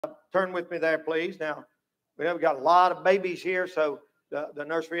turn with me there, please. Now, we've got a lot of babies here, so the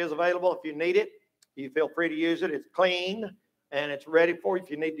nursery is available if you need it. You feel free to use it. It's clean, and it's ready for you. If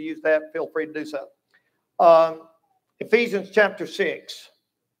you need to use that, feel free to do so. Ephesians chapter 6.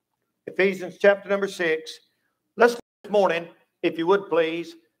 Ephesians chapter number 6. Let's look this morning, if you would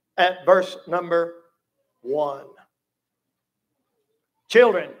please, at verse number 1.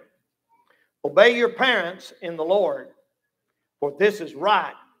 Children, obey your parents in the Lord, for this is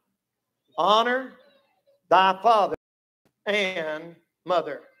right. Honor thy father and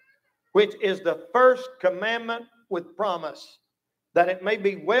mother, which is the first commandment with promise, that it may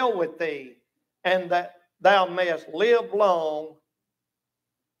be well with thee, and that thou mayest live long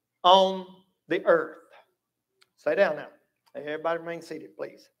on the earth. Stay down now. Everybody remain seated,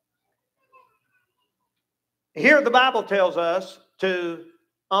 please. Here the Bible tells us to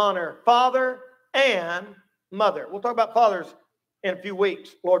honor father and mother. We'll talk about fathers in a few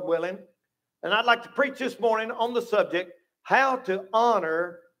weeks, Lord willing. And I'd like to preach this morning on the subject, how to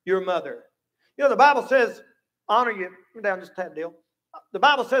honor your mother. You know, the Bible says, honor your, down just a tad deal. The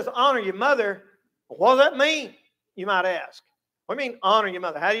Bible says, honor your mother. What does that mean? You might ask. What do you mean, honor your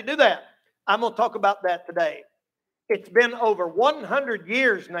mother? How do you do that? I'm going to talk about that today. It's been over 100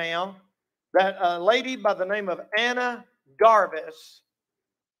 years now that a lady by the name of Anna Garvis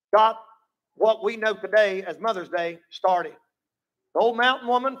got what we know today as Mother's Day started. The old mountain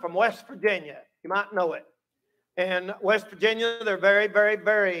woman from West Virginia. You might know it. In West Virginia, they're very, very,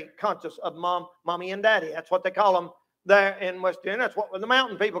 very conscious of mommy and daddy. That's what they call them there in West Virginia. That's what the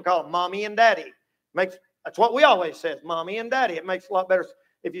mountain people call them, mommy and daddy. That's what we always say, mommy and daddy. It makes a lot better.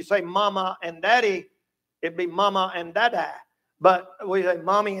 If you say mama and daddy, it'd be mama and dada. But we say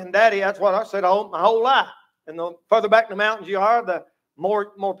mommy and daddy. That's what I said my whole life. And the further back in the mountains you are, the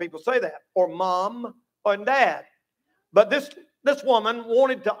more people say that. Or mom and dad. But this woman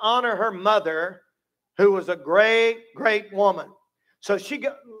wanted to honor her mother, who was a great, great woman. So she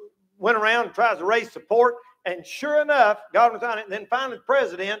went around and tried to raise support. And sure enough, God was on it. And then finally the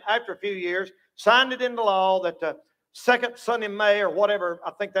president, after a few years, signed it into law that the second Sunday in May or whatever,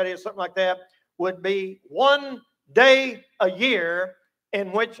 I think that is, something like that, would be one day a year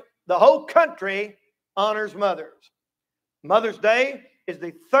in which the whole country honors mothers. Mother's Day is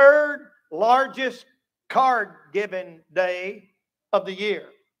the third largest card giving day of the year.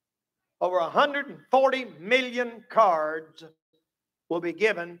 Over 140 million cards will be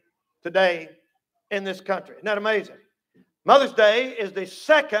given today in this country. Isn't that amazing? Mother's Day is the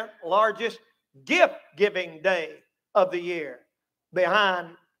second largest gift giving day of the year,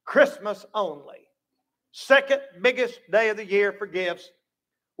 behind Christmas only. Second biggest day of the year for gifts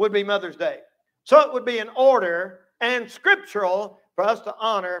would be Mother's Day. So it would be in order and scriptural for us to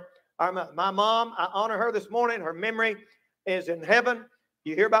honor our mother. My mom, I honor her this morning. Her memory is in heaven.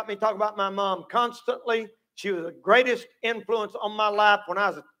 You hear about me talk about my mom constantly. She was the greatest influence on my life when I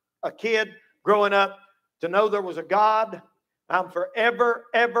was a kid growing up, to know there was a God. I'm forever,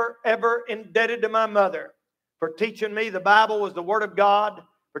 ever, ever indebted to my mother for teaching me the Bible was the Word of God,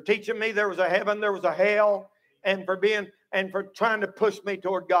 for teaching me there was a heaven, there was a hell, and for trying to push me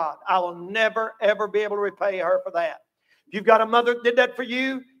toward God. I will never, ever be able to repay her for that. If you've got a mother that did that for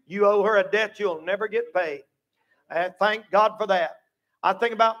you, you owe her a debt you'll never get paid. I thank God for that. I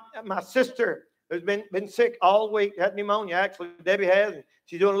think about my sister who's been sick all week, had pneumonia. Actually, Debbie has, and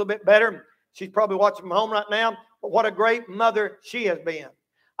she's doing a little bit better. She's probably watching from home right now. But what a great mother she has been.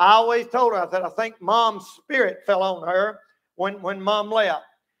 I always told her, I said, I think Mom's spirit fell on her when Mom left.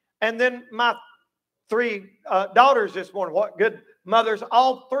 And then my three daughters this morning, what good mothers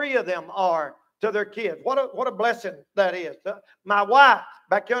all three of them are to their kids. What a blessing that is. My wife,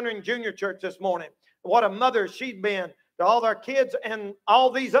 back yonder in junior church this morning, what a mother she's been to all their kids and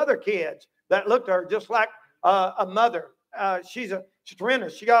all these other kids that looked at her just like a mother. She's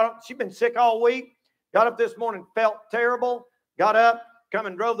tremendous. She's been sick all week. Got up this morning, felt terrible. Got up, come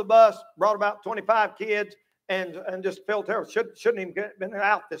and drove the bus, brought about 25 kids, and just felt terrible. Shouldn't even been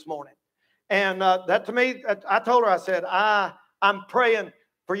out this morning. And that to me, I told her, I said, I'm praying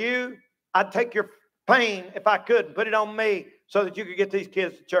for you. I'd take your pain if I could and put it on me so that you could get these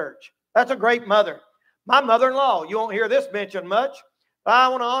kids to church. That's a great mother. My mother-in-law, you won't hear this mentioned much. I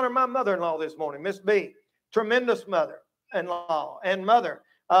want to honor my mother-in-law this morning, Miss B. Tremendous mother-in-law and mother.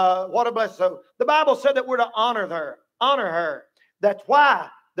 What a blessing. So the Bible said that we're to honor her. Honor her. That's why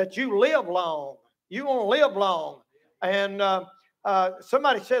that you live long. You want to live long. And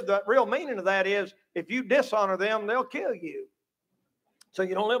somebody said the real meaning of that is if you dishonor them, they'll kill you. So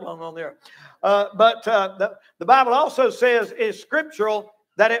you don't live long on there. But the Bible also says is scriptural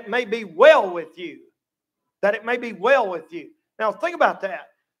that it may be well with you. That it may be well with you. Now think about that.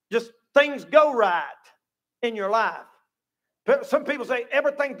 just things go right in your life. Some people say,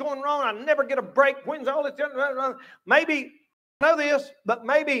 everything's going wrong. I never get a break. When's all this? Maybe, I know this, but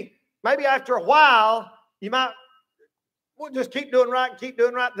maybe after a while, we'll just keep doing right and keep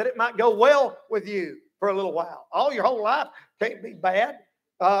doing right, that it might go well with you for a little while. All your whole life can't be bad.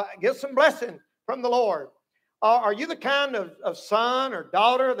 Get some blessing from the Lord. Are you the kind of son or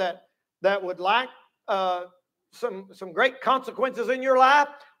daughter that would like some great consequences in your life?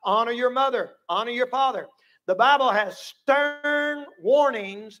 Honor your mother. Honor your father. The Bible has stern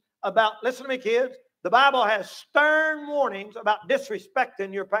warnings about, listen to me, kids. The Bible has stern warnings about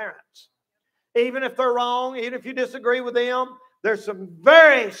disrespecting your parents. Even if they're wrong, even if you disagree with them, there's some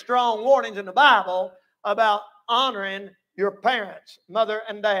very strong warnings in the Bible about honoring your parents, mother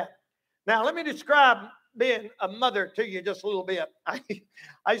and dad. Now, let me describe being a mother to you just a little bit. I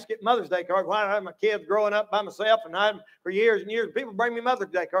used to get Mother's Day cards when I had my kids growing up by myself, and I had them for years and years. People bring me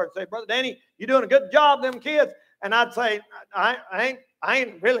Mother's Day cards and say, Brother Danny, you're doing a good job, them kids. And I'd say, I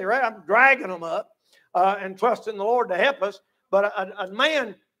ain't really right. I'm dragging them up and trusting the Lord to help us. But a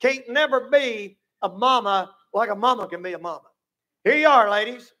man can't never be a mama like a mama can be a mama. Here you are,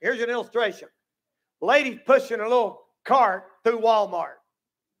 ladies. Here's an illustration. Ladies pushing a little cart through Walmart.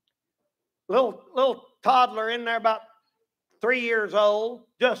 Little toddler in there about 3 years old,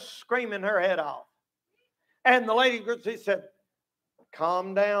 just screaming her head off. And the lady, she said,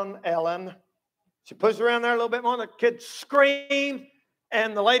 calm down, Ellen. She pushed around there a little bit more. The kid screamed,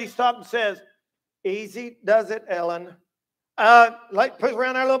 and the lady stopped and says, easy does it, Ellen. Push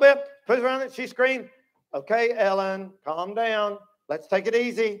around there a little bit. Push around it. She screamed, okay, Ellen, calm down. Let's take it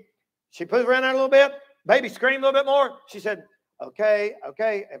easy. She pushed around there a little bit. Baby screamed a little bit more. She said, okay,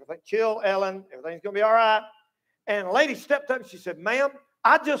 everything, chill, Ellen. Everything's going to be all right. And the lady stepped up and she said, ma'am,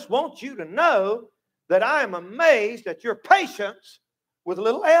 I just want you to know that I am amazed at your patience with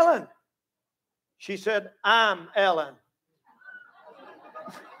little Ellen. She said, I'm Ellen.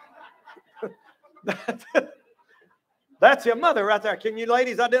 That's your mother right there. Can you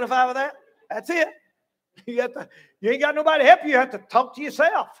ladies identify with that? That's it. You ain't got nobody to help you. You have to talk to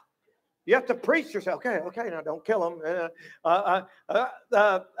yourself. You have to preach yourself. Okay, now don't kill them.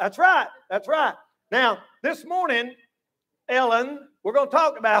 That's right. That's right. Now, this morning, Ellen, we're going to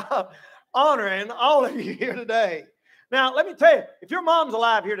talk about honoring all of you here today. Now, let me tell you, if your mom's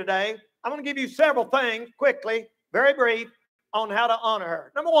alive here today, I'm going to give you several things quickly, very brief, on how to honor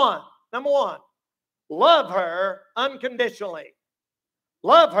her. Number one, love her unconditionally.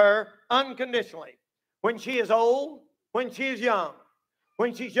 Love her unconditionally. When she is old, when she is young.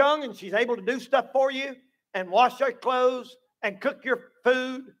 When she's young and she's able to do stuff for you and wash your clothes and cook your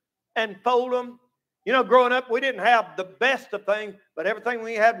food and fold them. You know, growing up, we didn't have the best of things, but everything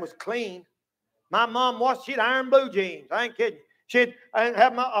we had was clean. My mom she'd iron blue jeans. I ain't kidding. She'd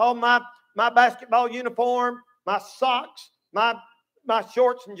have all my basketball uniform, my socks, my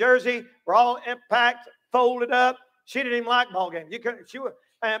shorts and jersey were all packed, folded up. She didn't even like ball games.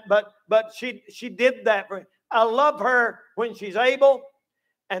 But she did that for me. I love her when she's able,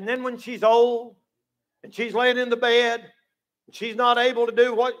 and then when she's old and she's laying in the bed, and she's not able to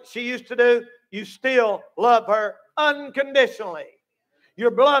do what she used to do. You still love her unconditionally.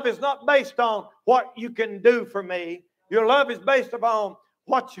 Your love is not based on what you can do for me. Your love is based upon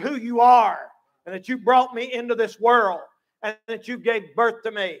who you are, and that you brought me into this world, and that you gave birth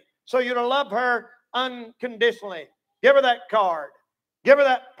to me. So you're to love her unconditionally. Give her that card. Give her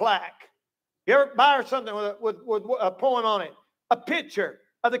that plaque. Buy her something with a poem on it. A picture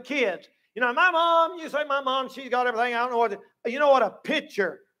of the kids. You know, my mom, you say my mom, she's got everything. I don't know what. You know what? A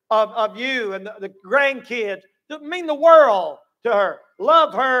picture of you and the grandkids just mean the world to her.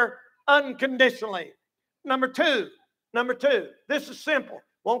 Love her unconditionally. Number two, this is simple.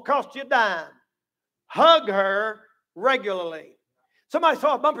 Won't cost you a dime. Hug her regularly. Somebody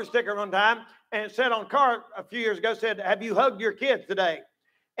saw a bumper sticker one time and it said on a car a few years ago, said, have you hugged your kids today?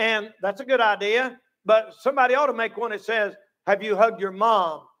 And that's a good idea, but somebody ought to make one that says, have you hugged your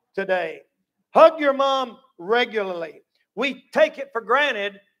mom today? Hug your mom regularly. We take it for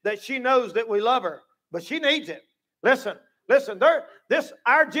granted that she knows that we love her, but she needs it. Listen,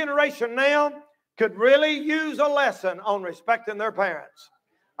 our generation now could really use a lesson on respecting their parents.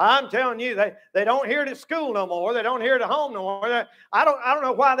 I'm telling you, they don't hear it at school no more. They don't hear it at home no more. I don't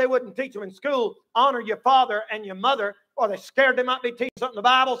know why they wouldn't teach them in school, honor your father and your mother, or they're scared they might be teaching something the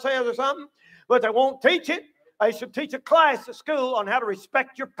Bible says or something, but they won't teach it. They should teach a class at school on how to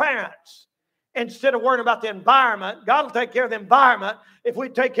respect your parents instead of worrying about the environment. God will take care of the environment if we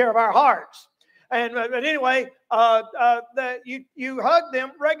take care of our hearts. But anyway, you hug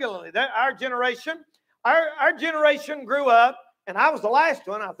them regularly. Our generation grew up, and I was the last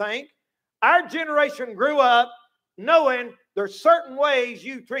one, I think, our generation grew up knowing there's certain ways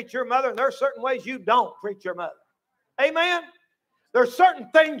you treat your mother and there's certain ways you don't treat your mother. Amen? There's certain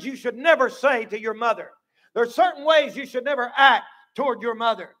things you should never say to your mother. There's certain ways you should never act toward your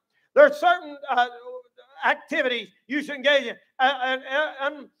mother. There's certain activities you should engage in.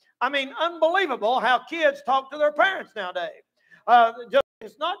 I mean, unbelievable how kids talk to their parents nowadays.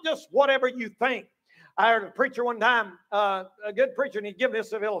 It's not just whatever you think. I heard a preacher one time, a good preacher, and he'd give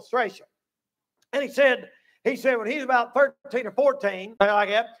this an illustration. And he said when he's about 13 or 14, like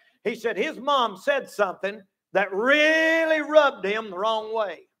that, he said his mom said something that really rubbed him the wrong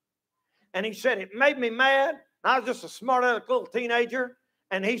way. And he said, it made me mad. I was just a smart little teenager.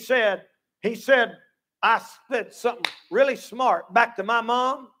 And he said, I said something really smart back to my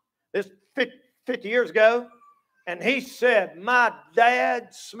mom, this 50 years ago. And he said, my dad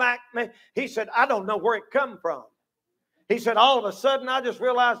smacked me. He said, I don't know where it come from. He said, all of a sudden, I just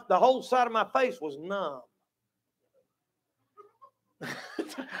realized the whole side of my face was numb.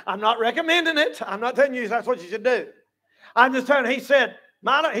 I'm not recommending it. I'm not telling you that's what you should do. I'm just telling you, he said,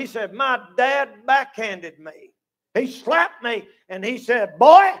 my dad backhanded me. He slapped me, and he said,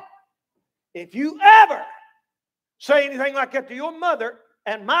 boy, if you ever say anything like that to your mother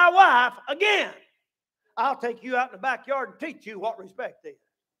and my wife again, I'll take you out in the backyard and teach you what respect is.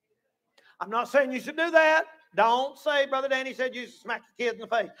 I'm not saying you should do that. Don't say Brother Danny said you should smack your kids in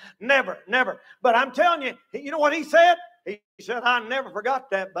the face. Never, never. But I'm telling you, you know what he said? He said, I never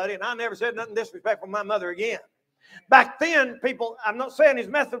forgot that, buddy, and I never said nothing disrespectful to my mother again. Back then, people, I'm not saying his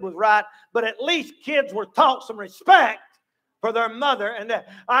method was right, but at least kids were taught some respect for their mother. And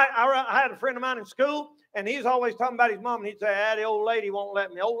I had a friend of mine in school, and he's always talking about his mom, and he'd say, the old lady won't let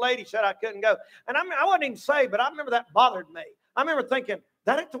me. The old lady said I couldn't go. And I wasn't even saved, but I remember that bothered me. I remember thinking,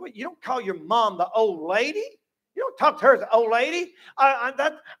 that ain't the way. You don't call your mom the old lady. You don't talk to her as the old lady.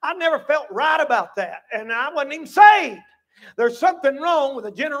 I never felt right about that, and I wasn't even saved. There's something wrong with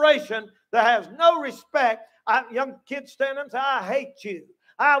a generation that has no respect. Young kids stand up and say, I hate you.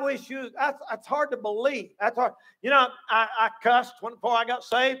 I wish you. That's hard to believe. That's hard. You know, I cussed before I got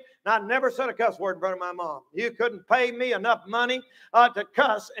saved, and I never said a cuss word in front of my mom. You couldn't pay me enough money to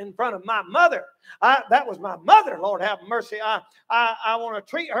cuss in front of my mother. That was my mother, Lord have mercy. I want to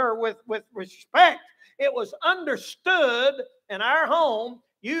treat her with respect. It was understood in our home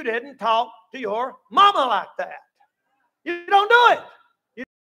you didn't talk to your mama like that. You don't do it.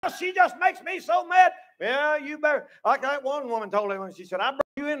 She just makes me so mad. Well, you better. Like that one woman told me when she said, I brought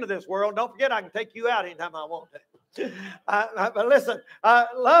you into this world. Don't forget I can take you out anytime I want to. But listen,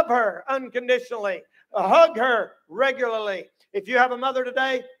 love her unconditionally. Hug her regularly. If you have a mother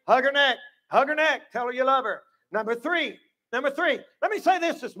today, hug her neck. Hug her neck. Tell her you love her. Number three. Let me say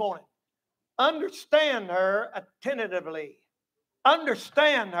this morning. Understand her attentively.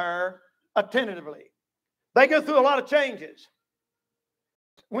 Understand her attentively. They go through a lot of changes.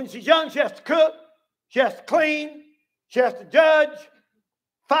 When she's young, she has to cook. She has to clean. She has to judge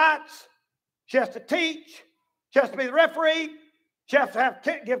fights. She has to teach. She has to be the referee. She has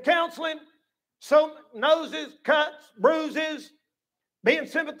to give counseling. So noses, cuts, bruises, being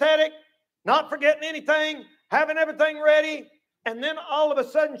sympathetic, not forgetting anything, having everything ready. And then all of a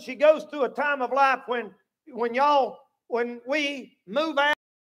sudden she goes through a time of life when we move out.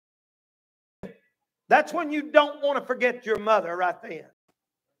 That's when you don't want to forget your mother right then.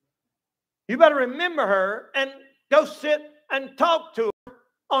 You better remember her and go sit and talk to her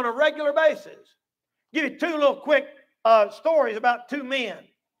on a regular basis. Give you two little quick stories about two men.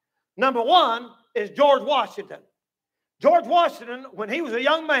 Number one is George Washington. George Washington, when he was a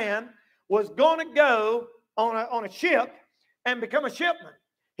young man, was going to go on a ship and become a shipman.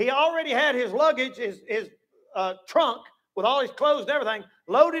 He already had his luggage, his trunk with all his clothes and everything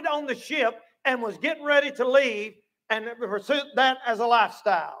loaded on the ship and was getting ready to leave and pursue that as a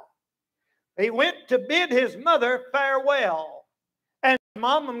lifestyle. He went to bid his mother farewell. And,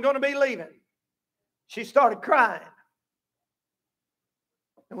 Mom, I'm going to be leaving. She started crying.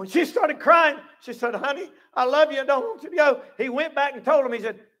 And when she started crying, she said, honey, I love you. I don't want you to go. He went back and told him, he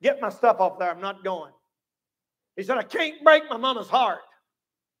said, get my stuff off there. I'm not going. He said, I can't break my mama's heart.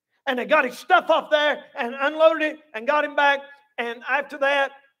 And they got his stuff off there and unloaded it and got him back. And after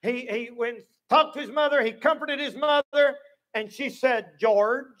that, he went and talked to his mother. He comforted his mother. And she said,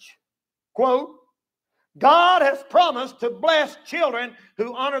 George, quote, God has promised to bless children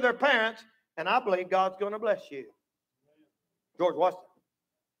who honor their parents. And I believe God's going to bless you. George Washington.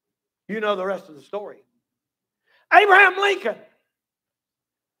 You know the rest of the story. Abraham Lincoln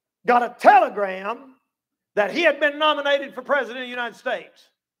got a telegram that he had been nominated for president of the United States.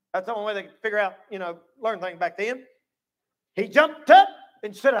 That's the only way they could figure out, learn things back then. He jumped up,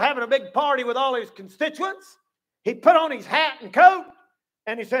 instead of having a big party with all his constituents, he put on his hat and coat,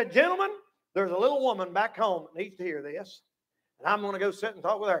 and he said, gentlemen, there's a little woman back home that needs to hear this, and I'm going to go sit and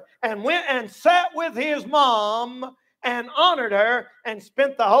talk with her. And went and sat with his mom and honored her and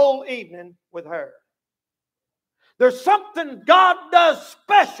spent the whole evening with her. There's something God does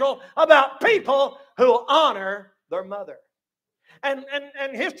special about people who honor their mother. And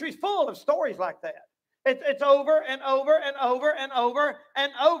history's full of stories like that. It's over and over and over and over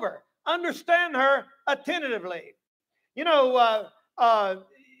and over. Understand her attentively. You know,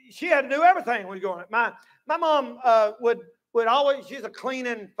 she had to do everything when going. My mom would always, she's a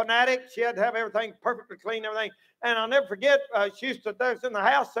cleaning fanatic. She had to have everything perfectly clean, everything. And I'll never forget, she used to, there's in the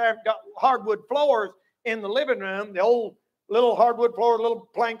house there, got hardwood floors in the living room, the old little hardwood floor, little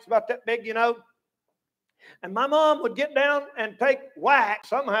planks about that big, you know. And my mom would get down and take wax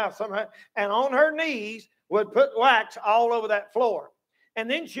somehow, and on her knees would put wax all over that floor. And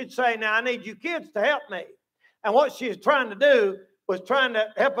then she'd say, now I need you kids to help me. And what she was trying to do was trying to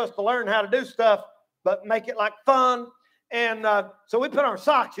help us to learn how to do stuff, but make it like fun. And so we put our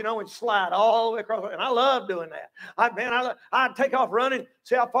socks, you know, and slide all the way across. And I love doing that. I'd take off running,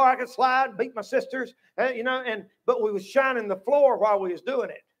 see how far I could slide, beat my sisters, you know. But we was shining the floor while we was doing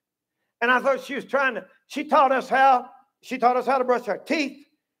it. And I thought she was she taught us how to brush our teeth.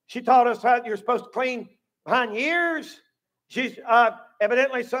 She taught us how you're supposed to clean behind your ears. She's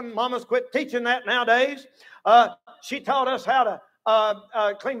evidently some mamas quit teaching that nowadays. She taught us how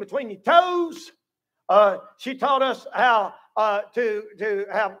to clean between your toes. She taught us how to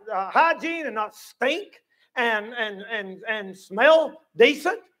have hygiene and not stink and smell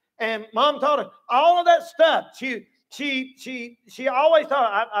decent. And Mom taught us all of that stuff. She always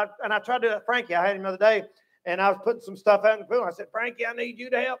taught. I tried to do that. Frankie, I had him the other day, and I was putting some stuff out in the pool. I said, Frankie, I need you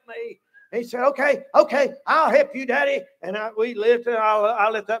to help me. And he said, okay, I'll help you, Daddy. And we lifted. I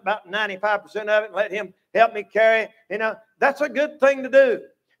lifted up about 95% of it and let him help me carry it. You know, that's a good thing to do.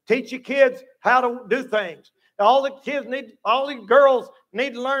 Teach your kids how to do things. All the girls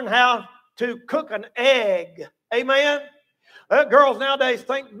need to learn how to cook an egg. Amen. Girls nowadays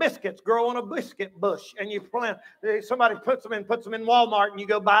think biscuits grow on a biscuit bush, and somebody puts them in Walmart, and you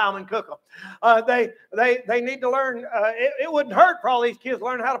go buy them and cook them. They need to learn. It wouldn't hurt for all these kids to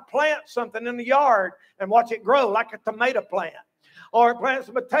learn how to plant something in the yard and watch it grow, like a tomato plant, or plant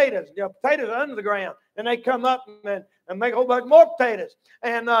some potatoes. You know, potatoes are under the ground, and they come up and make a whole bunch more potatoes,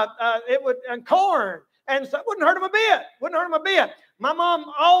 and corn, and so it wouldn't hurt them a bit. Wouldn't hurt them a bit. My mom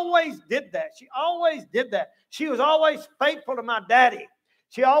always did that. She always did that. She was always faithful to my daddy.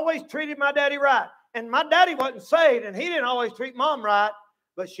 She always treated my daddy right. And my daddy wasn't saved, and he didn't always treat Mom right,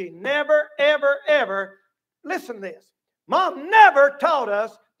 but she never, ever, ever, listen to this. Mom never taught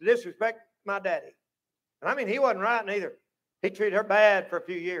us to disrespect my daddy. And I mean, he wasn't right neither. He treated her bad for a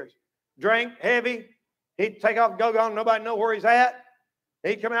few years. Drank heavy. He'd take off and go gone. Nobody know where he's at.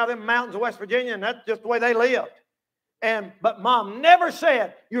 He'd come out of them mountains of West Virginia, and that's just the way they lived. But Mom never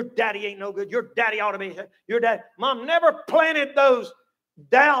said, your daddy ain't no good. Your daddy ought to be your dad. Mom never planted those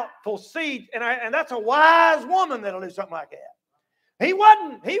doubtful seeds. And that's a wise woman that'll do something like that. He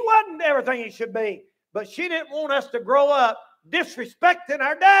wasn't everything he should be. But she didn't want us to grow up disrespecting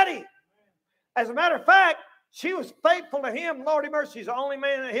our daddy. As a matter of fact, she was faithful to him. Lordy mercy, he's the only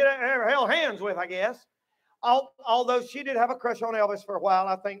man that he ever held hands with, I guess. Although she did have a crush on Elvis for a while.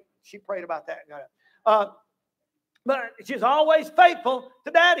 I think she prayed about that. But she's always faithful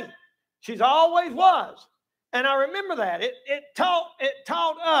to Daddy. She's always was. And I remember that. It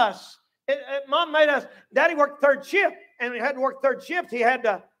taught us. Mom made us. Daddy worked third shift, and he had to work third shift. He had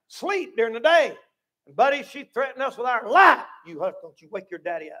to sleep during the day. And buddy, she threatened us with our life. You hush, don't you wake your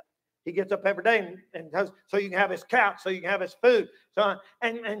daddy up. He gets up every day and does, so you can have his couch, so you can have his food. So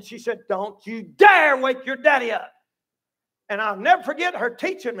and she said, don't you dare wake your daddy up. And I'll never forget her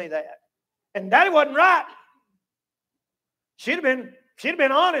teaching me that. And Daddy wasn't right. She'd have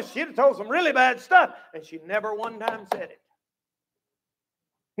been honest. She'd have told some really bad stuff. And she never one time said it.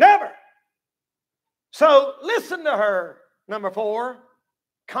 Never. So listen to her, number 4,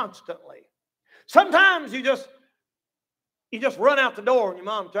 constantly. Sometimes you just run out the door when your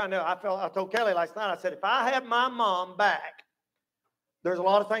mom's trying to. I told Kelly last night, I said, if I had my mom back, there's a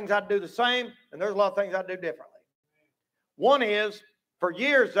lot of things I'd do the same, and there's a lot of things I'd do differently. One is, for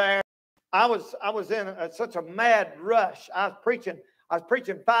years there, I was in such a mad rush. I was preaching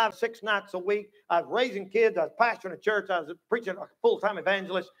 5-6 nights a week. I was raising kids. I was pastoring a church. I was preaching a full-time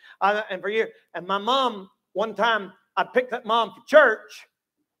evangelist. And for years. And my mom, one time, I picked up Mom for church.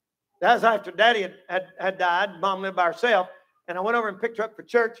 That was after Daddy had died. Mom lived by herself. And I went over and picked her up for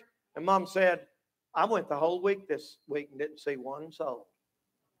church. And Mom said, I went the whole week this week and didn't see one soul.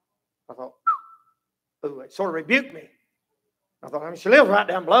 I thought, ooh, it sort of rebuked me. I thought, I mean, she lives right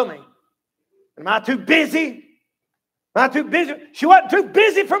down below me. Am I too busy? Am I too busy? She wasn't too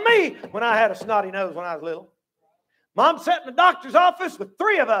busy for me when I had a snotty nose when I was little. Mom sat in the doctor's office with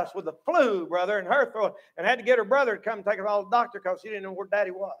 3 of us with the flu, brother, and her throat, and had to get her brother to come and take her to the doctor because she didn't know where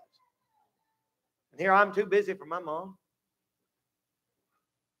Daddy was. And here I'm too busy for my mom.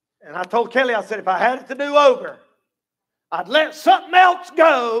 And I told Kelly, I said, if I had it to do over, I'd let something else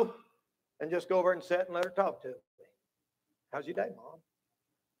go and just go over and sit and let her talk to me. How's your day,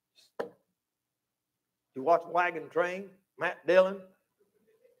 Mom? You watch Wagon Train, Matt Dillon,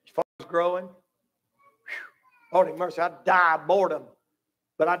 his father's growing. Holy mercy, I'd die of boredom,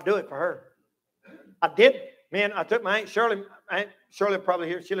 but I'd do it for her. I did. Man, I took my Aunt Shirley. Aunt Shirley probably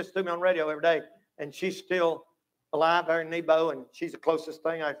here. She listens to me on radio every day, and she's still alive there in Nebo, and she's the closest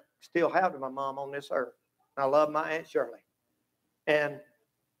thing I still have to my mom on this earth. I love my Aunt Shirley. And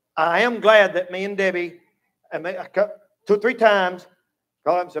I am glad that me and Debbie, I cut 2 or 3 times,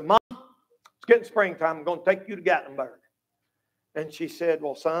 called up and said, Mom, it's getting springtime. I'm going to take you to Gatlinburg. And she said,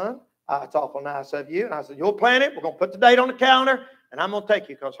 well, son, it's awful nice of you. And I said, you'll plan it. We're going to put the date on the calendar, and I'm going to take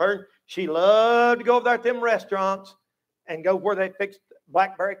you because she loved to go over there at them restaurants and go where they fixed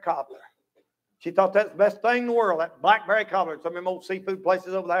blackberry cobbler. She thought that's the best thing in the world, that blackberry cobbler. Some of them old seafood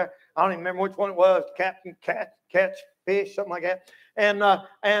places over there. I don't even remember which one it was, Captain Catch Fish, something like that.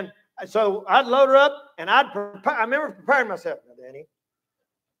 And so I'd load her up, and I'd prepare. I remember preparing myself. Now, Danny,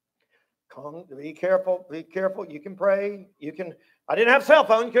 come, be careful, be careful. You can pray. You can. I didn't have a cell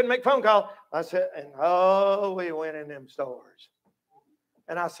phone. You couldn't make phone calls. I said, and we went in them stores.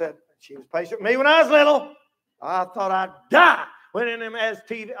 And I said, she was patient with me when I was little. I thought I'd die. Went in them as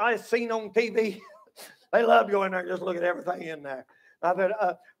TV. I seen on TV. They love to go in there and just look at everything in there. I said,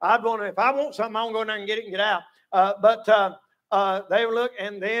 I'd want to, if I want something, I want to go in there and get it and get out. But they would look,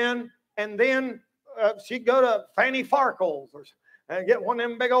 and then she'd go to Fanny Farkle's and get one of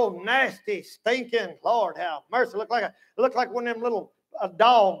them big old nasty, stinking, Lord have mercy. Looked like one of them little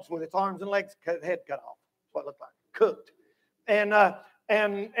dogs with its arms and legs head cut off. That's what it looked like, cooked, and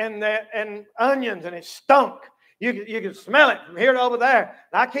onions, and it stunk. You could smell it from here to over there.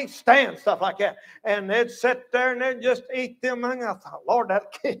 And I can't stand stuff like that. And they'd sit there and they'd just eat them. And I thought, Lord, that'll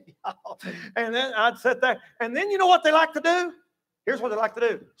kill y'all. And then I'd sit there. And then you know what they like to do? Here's what they like to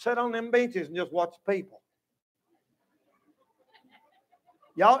do. Sit on them benches and just watch people.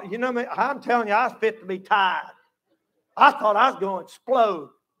 Y'all, you know me, I'm telling you, I was fit to be tied. I thought I was going to explode.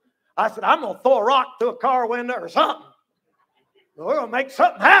 I said, I'm going to throw a rock through a car window or something. We're going to make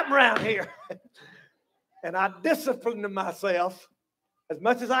something happen around here. And I disciplined myself as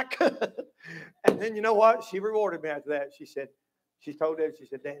much as I could. And then you know what? She rewarded me after that. She told Dad, she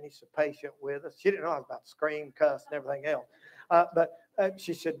said, Danny's so patient with us. She didn't know I was about to scream, cuss, and everything else. But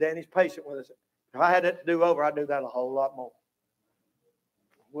she said, Danny's patient with us. If I had it to do over, I'd do that a whole lot more.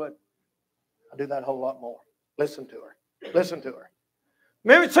 Would. I'd do that a whole lot more. Listen to her. Listen to her.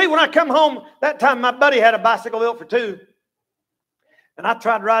 Remember, see, when I come home, that time my buddy had a bicycle built for 2. And I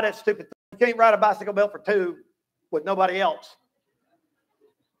tried to ride that stupid thing. You can't ride a bicycle built for 2 with nobody else.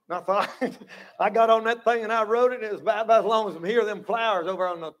 And I thought, I got on that thing and I rode it. And it was about as long as I'm here, them flowers over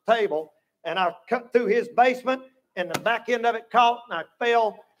on the table. And I cut through his basement and the back end of it caught and I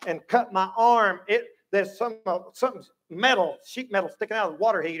fell and cut my arm. There's some metal, sheet metal sticking out of the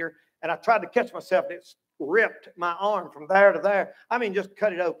water heater. And I tried to catch myself and it ripped my arm from there to there. I mean, just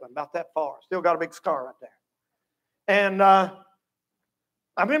cut it open about that far. Still got a big scar right there. And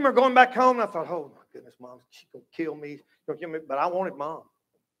I remember going back home and I thought, oh my goodness, Mom, she's going to kill me. But I wanted Mom.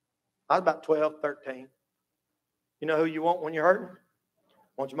 I was about 12, 13. You know who you want when you're hurting?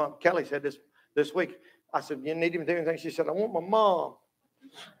 I want your mom. Kelly said this week. I said, you need him to do anything? She said, I want my mom.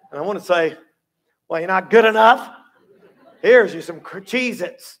 And I want to say, well, you're not good enough. Here's you some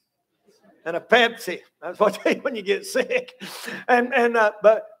Cheez-Its and a Pepsi. That's what you eat when you get sick. But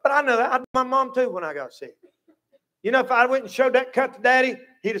I know that. I did my mom too when I got sick. You know, if I went and showed that cut to Daddy,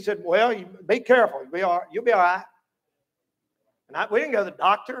 he'd have said, well, you be careful. You'll be all right. And we didn't go to the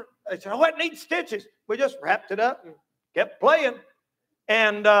doctor. They said, oh, it needs stitches. We just wrapped it up and kept playing.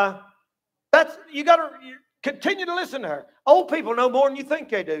 And you got to continue to listen to her. Old people know more than you think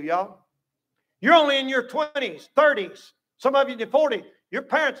they do, y'all. You're only in your 20s, 30s. Some of you in your 40s. Your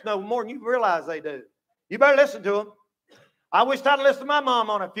parents know more than you realize they do. You better listen to them. I wished I'd listened to my mom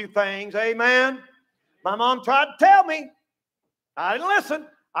on a few things. Amen. My mom tried to tell me. I didn't listen.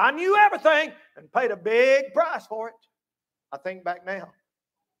 I knew everything and paid a big price for it. I think back now.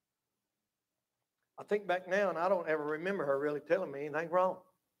 And I don't ever remember her really telling me anything wrong.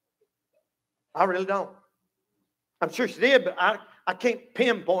 I really don't. I'm sure she did, but I can't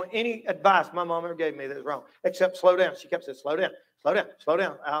pinpoint any advice my mom ever gave me that was wrong, except slow down. She kept saying, slow down, slow down, slow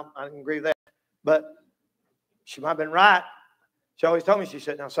down. I didn't agree with that. But she might have been right. She always told me, she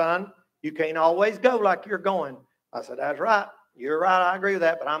said, now, son, you can't always go like you're going. I said, that's right. You're right. I agree with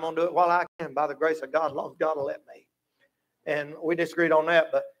that, but I'm going to do it while I can by the grace of God, as long as God will let me. And we disagreed on that,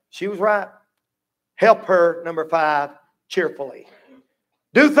 but she was right. Help her, number 5, cheerfully.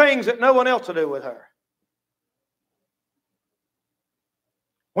 Do things that no one else will do with her.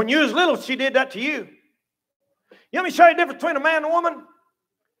 When you was little, she did that to you. You want me to show you the difference between a man and a woman?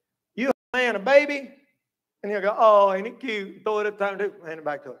 You have a man, a baby, and you'll go, oh, ain't it cute? Throw it at the time too. Hand it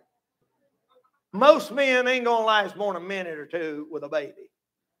back to her. Most men ain't going to last more than a minute or two with a baby.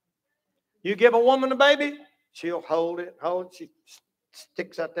 You give a woman a baby, she'll hold it. She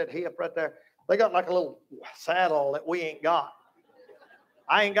sticks out that hip right there. They got like a little saddle that we ain't got.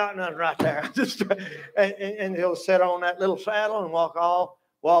 I ain't got nothing right there. And he'll sit on that little saddle and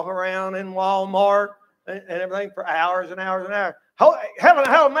walk around in Walmart and everything for hours and hours and hours.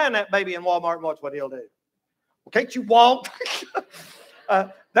 How man that baby in Walmart and watch what he'll do. Well, can't you walk?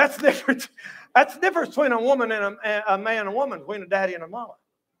 That's the difference. That's the difference between a woman and a man and a woman, between a daddy and a mama.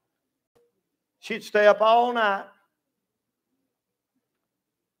 She'd stay up all night.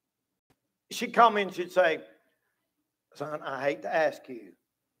 She'd call me and she'd say, son, I hate to ask you,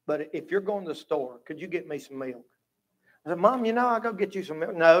 but if you're going to the store, could you get me some milk? I said, Mom, I'll go get you some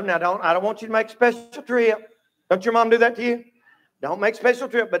milk. No, I don't want you to make a special trip. Don't your mom do that to you? Don't make a special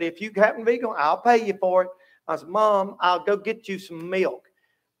trip, but if you happen to be going, I'll pay you for it. I said, Mom, I'll go get you some milk.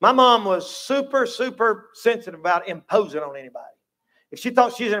 My mom was super, super sensitive about imposing on anybody. If she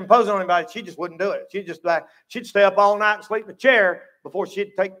thought she was imposing on anybody, she just wouldn't do it. She'd stay up all night and sleep in a chair before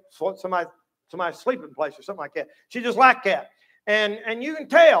she'd take somebody's sleeping place or something like that. She just like that. And you can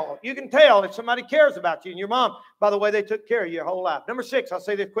tell if somebody cares about you. And your mom, by the way, they took care of you your whole life. Number 6, I'll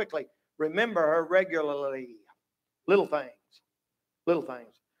say this quickly. Remember her regularly. Little things.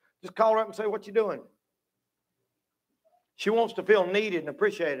 Just call her up and say, what you doing? She wants to feel needed and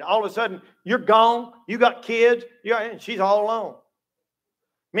appreciated. All of a sudden, you're gone. You got kids. And she's all alone.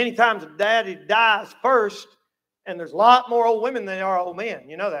 Many times, daddy dies first, and there's a lot more old women than there are old men.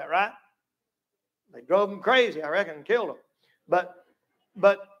 You know that, right? They drove them crazy, I reckon, and killed them.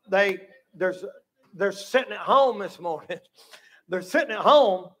 But they're sitting at home this morning. They're sitting at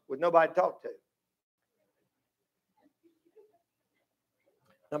home with nobody to talk to.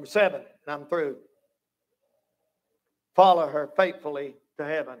 Number 7, and I'm through. Follow her faithfully to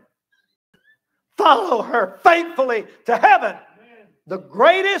heaven. Follow her faithfully to heaven. The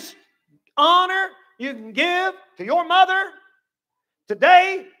greatest honor you can give to your mother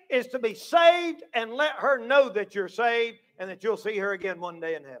today is to be saved and let her know that you're saved and that you'll see her again one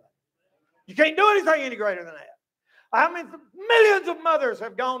day in heaven. You can't do anything any greater than that. I mean, millions of mothers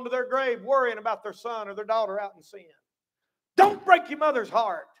have gone to their grave worrying about their son or their daughter out in sin. Don't break your mother's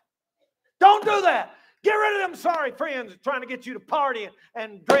heart. Don't do that. Get rid of them sorry friends trying to get you to party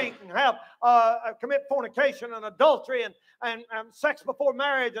and drink and have commit fornication and adultery and sex before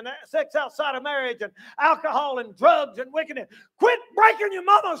marriage and sex outside of marriage and alcohol and drugs and wickedness. Quit breaking your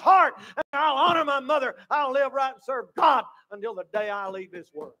mama's heart. And I'll honor my mother. I'll live right and serve God until the day I leave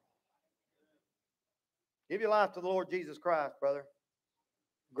this world. Give your life to the Lord Jesus Christ, brother.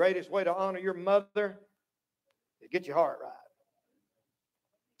 Greatest way to honor your mother is get your heart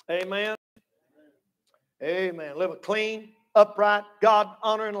right. Amen. Amen. Live a clean, upright,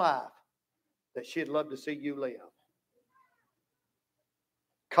 God-honoring life that she'd love to see you live.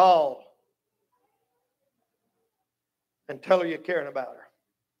 Call and tell her you're caring about her.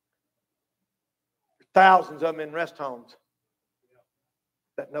 Thousands of them in rest homes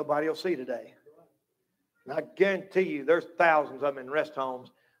that nobody will see today. And I guarantee you there's thousands of them in rest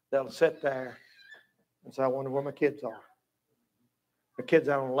homes that'll sit there and say, I wonder where my kids are. My kids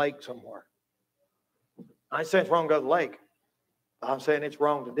out on a lake somewhere. I ain't saying it's wrong to go to the lake. I'm saying it's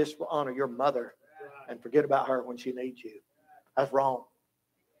wrong to dishonor your mother and forget about her when she needs you. That's wrong.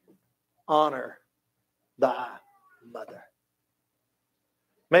 Honor thy mother.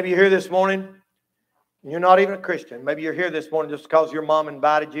 Maybe you're here this morning and you're not even a Christian. Maybe you're here this morning just because your mom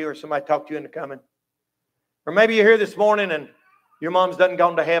invited you or somebody talked you into coming. Or maybe you're here this morning and your mom's done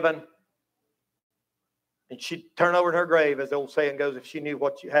gone to heaven and she'd turn over in her grave, as the old saying goes, if she knew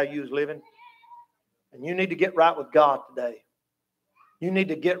how you was living. And you need to get right with God today. You need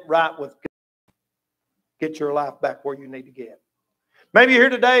to get right with God. Get your life back where you need to get. Maybe you're here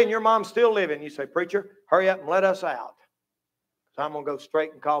today and your mom's still living. You say, preacher, hurry up and let us out. So I'm going to go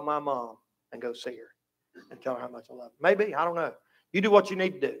straight and call my mom and go see her and tell her how much I love her. Maybe, I don't know. You do what you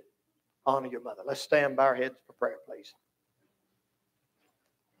need to do. honor your mother. Let's stand by our heads for prayer, please.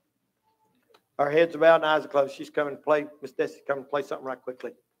 Our heads are bowed and eyes are closed. She's coming to play. Miss Desi's coming to play something right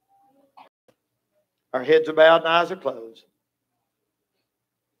quickly. Our heads are bowed and eyes are closed.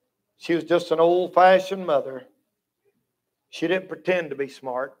 She was just an old-fashioned mother. She didn't pretend to be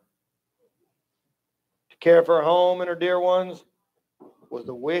smart. To care for her home and her dear ones was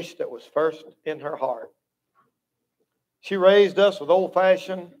the wish that was first in her heart. She raised us with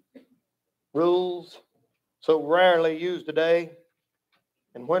old-fashioned rules so rarely used today.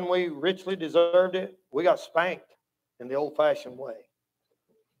 And when we richly deserved it, we got spanked in the old-fashioned way.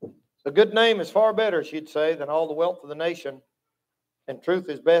 A good name is far better, she'd say, than all the wealth of the nation, and truth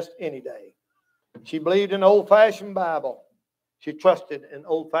is best any day. She believed in old-fashioned Bible. She trusted in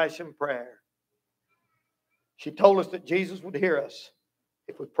old-fashioned prayer. She told us that Jesus would hear us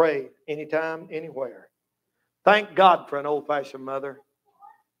if we prayed anytime, anywhere. Thank God for an old-fashioned mother,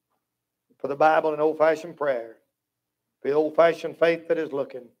 for the Bible and old-fashioned prayer, for the old-fashioned faith that is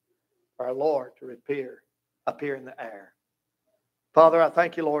looking for our Lord to appear in the air. Father, I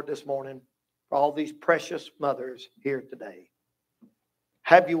thank you, Lord, this morning for all these precious mothers here today.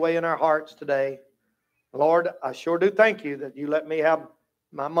 Have your way in our hearts today. Lord, I sure do thank you that you let me have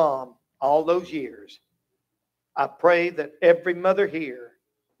my mom all those years. I pray that every mother here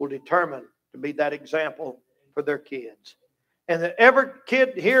will determine to be that example for their kids. And that every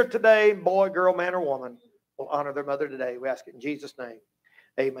kid here today, boy, girl, man, or woman, will honor their mother today. We ask it in Jesus' name.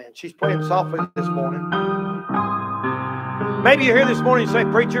 Amen. She's playing softly this morning. Maybe you're here this morning and say,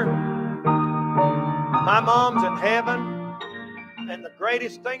 preacher, my mom's in heaven, and the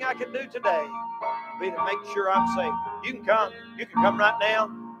greatest thing I can do today will be to make sure I'm safe. You can come. You can come right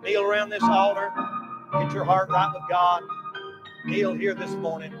now, kneel around this altar, get your heart right with God. Kneel here this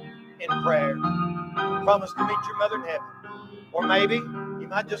morning in prayer. Promise to meet your mother in heaven. Or maybe you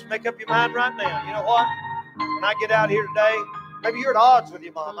might just make up your mind right now. You know what? When I get out here today, maybe you're at odds with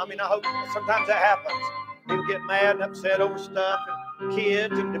your mom. I mean, I hope sometimes that happens. People get mad and upset over stuff and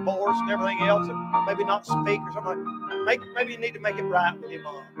kids and divorce and everything else, and maybe not speak or something. Maybe you need to make it right with your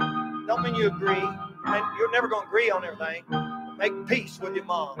mom. Don't mean you agree. You're never going to agree on everything. Make peace with your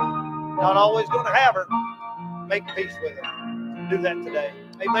mom. Not always going to have her. Make peace with her. Do that today.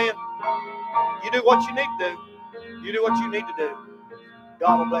 Amen. You do what you need to do. You do what you need to do.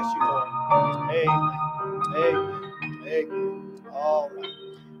 God will bless you for it. Amen. Amen. Amen. All right.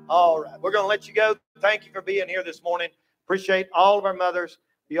 All right. We're going to let you go. Thank you for being here this morning. Appreciate all of our mothers.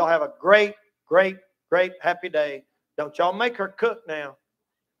 You all have a great, great, great, happy day. Don't y'all make her cook now.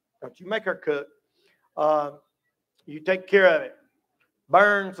 Don't you make her cook. You take care of it.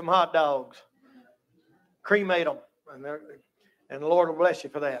 Burn some hot dogs. Cremate them. And the Lord will bless you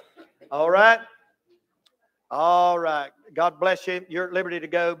for that. All right? All right. God bless you. You're at liberty to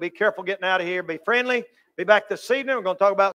go. Be careful getting out of here. Be friendly. Be back this evening. We're going to talk about